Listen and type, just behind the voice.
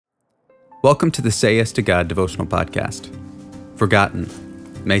Welcome to the Say Yes to God devotional podcast. Forgotten,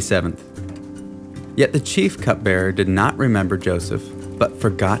 May 7th. Yet the chief cupbearer did not remember Joseph, but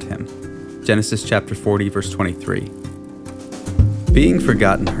forgot him. Genesis chapter 40, verse 23. Being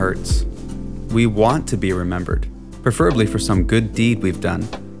forgotten hurts. We want to be remembered, preferably for some good deed we've done,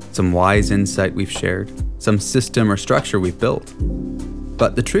 some wise insight we've shared, some system or structure we've built.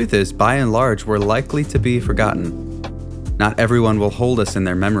 But the truth is, by and large, we're likely to be forgotten. Not everyone will hold us in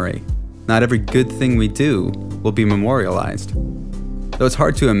their memory. Not every good thing we do will be memorialized. Though it's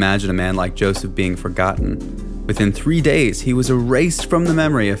hard to imagine a man like Joseph being forgotten, within 3 days he was erased from the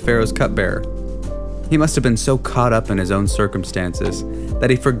memory of Pharaoh's cupbearer. He must have been so caught up in his own circumstances that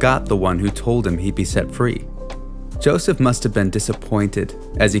he forgot the one who told him he'd be set free. Joseph must have been disappointed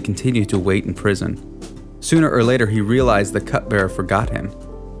as he continued to wait in prison. Sooner or later he realized the cupbearer forgot him,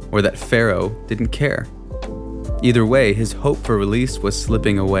 or that Pharaoh didn't care. Either way, his hope for release was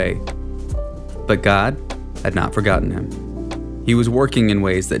slipping away. But God had not forgotten him. He was working in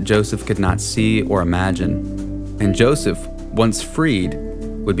ways that Joseph could not see or imagine. And Joseph, once freed,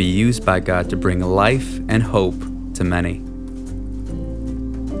 would be used by God to bring life and hope to many.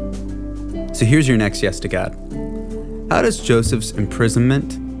 So here's your next yes to God. How does Joseph's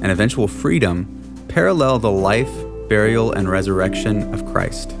imprisonment and eventual freedom parallel the life, burial, and resurrection of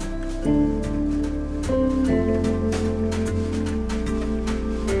Christ?